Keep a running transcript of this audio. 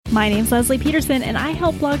My name's Leslie Peterson, and I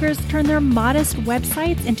help bloggers turn their modest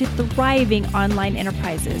websites into thriving online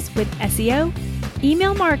enterprises with SEO,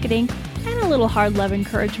 email marketing, and a little hard love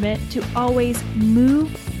encouragement to always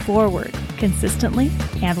move forward consistently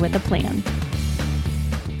and with a plan.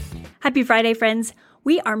 Happy Friday, friends.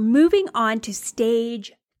 We are moving on to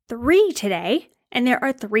stage 3 today, and there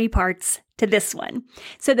are 3 parts to this one.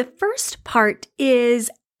 So the first part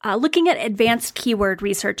is looking at advanced keyword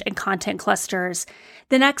research and content clusters.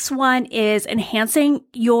 The next one is enhancing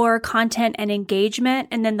your content and engagement.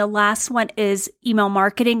 And then the last one is email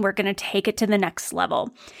marketing. We're going to take it to the next level.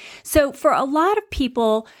 So for a lot of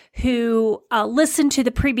people who listened to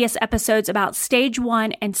the previous episodes about stage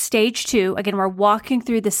 1 and stage 2, again, we're walking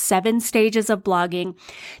through the 7 stages of blogging.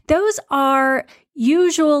 Those are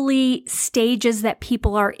usually stages that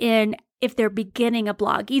people are in if they're beginning a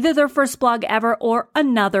blog, either their first blog ever or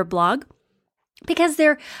another blog, because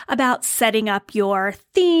they're about setting up your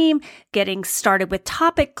theme, getting started with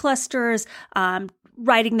topic clusters,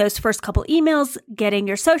 writing those first couple emails, getting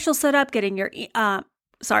your social set up,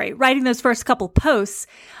 writing those first couple posts,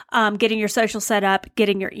 getting your social set up,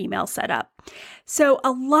 getting your email set up. So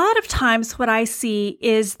a lot of times what I see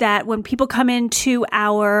is that when people come into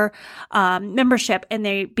our membership and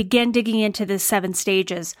they begin digging into the 7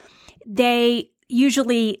 stages, they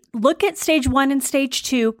usually look at stage 1 and stage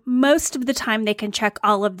 2. Most of the time they can check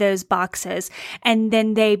all of those boxes, and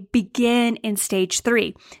then they begin in stage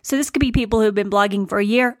 3. So this could be people who've been blogging for a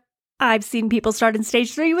year. I've seen people start in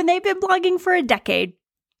stage 3 when they've been blogging for a decade.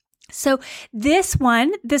 So this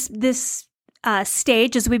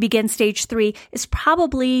stage, as we begin stage 3, is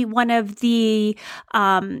probably one of the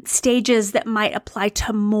stages that might apply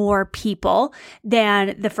to more people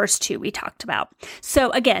than the first 2 we talked about.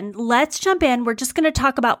 So again, let's jump in. We're just going to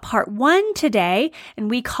talk about part 1 today,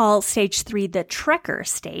 and we call stage 3 the Trekker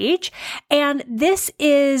stage. And this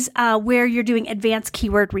is where you're doing advanced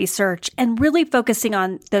keyword research and really focusing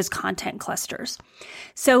on those content clusters.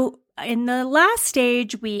 So in the last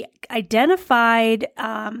stage, we identified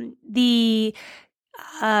the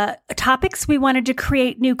topics we wanted to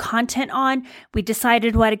create new content on. We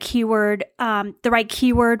decided what the right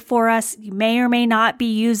keyword for us. You may or may not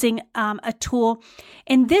be using a tool.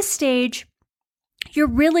 In this stage, you're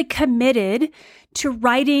really committed to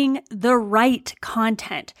writing the right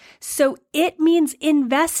content. So it means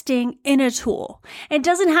investing in a tool. It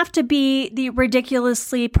doesn't have to be the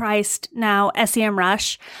ridiculously priced now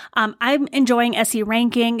SEMrush. I'm enjoying SE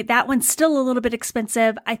Ranking. That one's still a little bit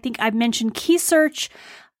expensive. I think I've mentioned Key Search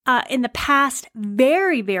in the past,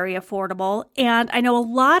 very, very affordable. And I know a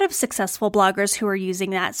lot of successful bloggers who are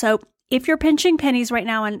using that. So if you're pinching pennies right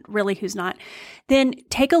now, and really who's not, then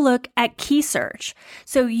take a look at Key Search.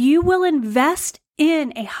 So you will invest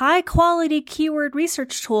in a high quality keyword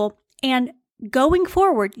research tool, and going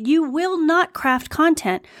forward, you will not craft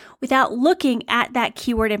content without looking at that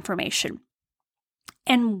keyword information.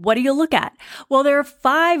 And what do you look at? Well, there are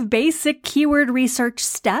 5 basic keyword research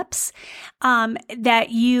steps that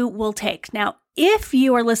you will take. Now, if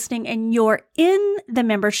you are listening and you're in the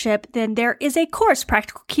membership, then there is a course,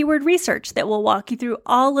 Practical Keyword Research, that will walk you through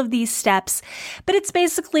all of these steps. But it's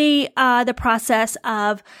basically the process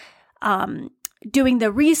of doing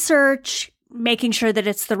the research, making sure that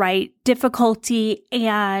it's the right difficulty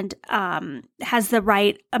and has the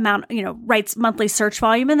right amount, right monthly search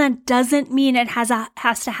volume. And that doesn't mean it has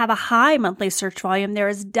to have a high monthly search volume. There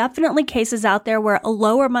is definitely cases out there where a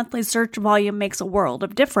lower monthly search volume makes a world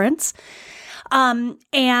of difference.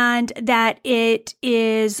 And that it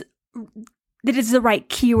is the right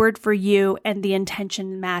keyword for you and the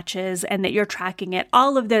intention matches and that you're tracking it.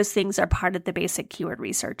 All of those things are part of the basic keyword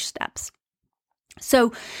research steps.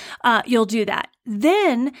 So you'll do that.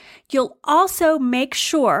 Then you'll also make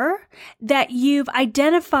sure that you've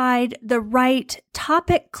identified the right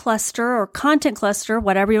topic cluster or content cluster,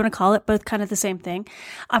 whatever you want to call it, both kind of the same thing,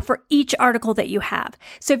 for each article that you have.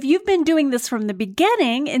 So if you've been doing this from the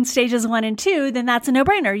beginning in stages 1 and 2, then that's a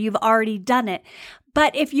no-brainer. You've already done it.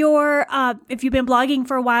 But if you've been blogging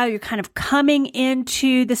for a while, you're kind of coming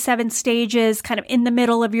into the 7 stages, kind of in the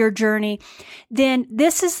middle of your journey, then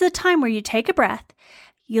this is the time where you take a breath.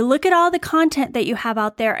 You look at all the content that you have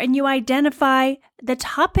out there and you identify the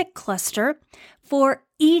topic cluster for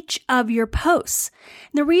each of your posts.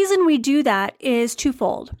 And the reason we do that is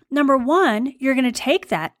twofold. Number 1, you're going to take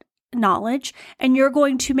that knowledge and you're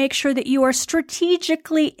going to make sure that you are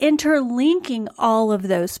strategically interlinking all of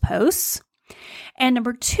those posts. And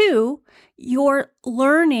number 2, you're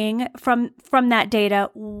learning from that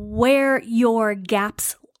data where your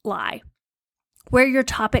gaps lie, where your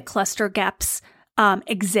topic cluster gaps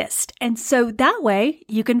exist. And so that way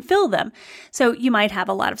you can fill them. So you might have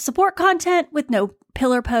a lot of support content with no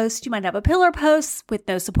pillar post. You might have a pillar post with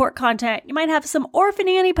no support content. You might have some orphan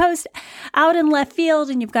Annie post out in left field,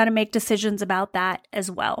 and you've got to make decisions about that as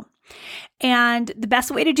well. And the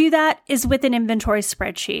best way to do that is with an inventory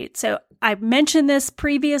spreadsheet. So I've mentioned this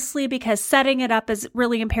previously because setting it up is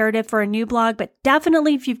really imperative for a new blog, but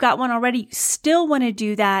definitely if you've got one already, you still want to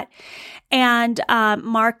do that and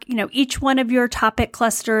mark, each one of your topic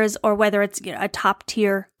clusters, or whether it's a top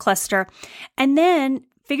tier cluster, and then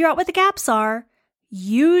figure out what the gaps are.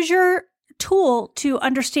 Use your tool to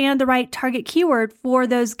understand the right target keyword for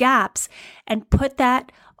those gaps and put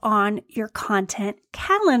that on your content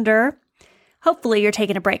calendar. Hopefully you're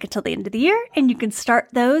taking a break until the end of the year and you can start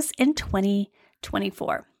those in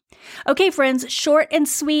 2024. Okay, friends, short and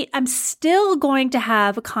sweet. I'm still going to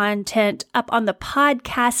have content up on the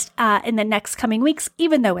podcast in the next coming weeks,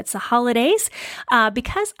 even though it's the holidays,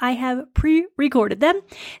 because I have pre-recorded them.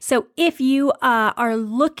 So if you are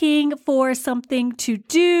looking for something to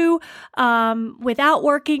do without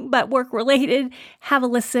working, but work related, have a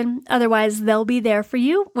listen. Otherwise, they'll be there for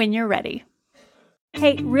you when you're ready.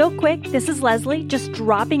 Hey, real quick, this is Leslie, just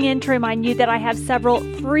dropping in to remind you that I have several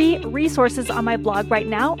free resources on my blog right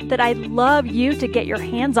now that I'd love you to get your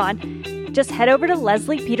hands on. Just head over to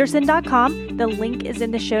lesliepeterson.com. The link is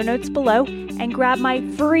in the show notes below, and grab my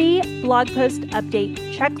free blog post update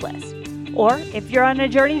checklist. Or if you're on a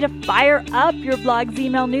journey to fire up your blog's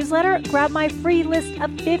email newsletter, grab my free list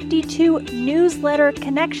of 52 newsletter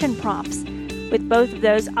connection prompts. With both of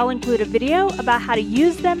those, I'll include a video about how to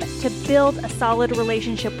use them to build a solid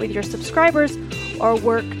relationship with your subscribers or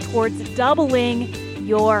work towards doubling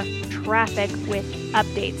your traffic with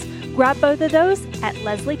updates. Grab both of those at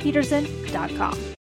lesliepeterson.com.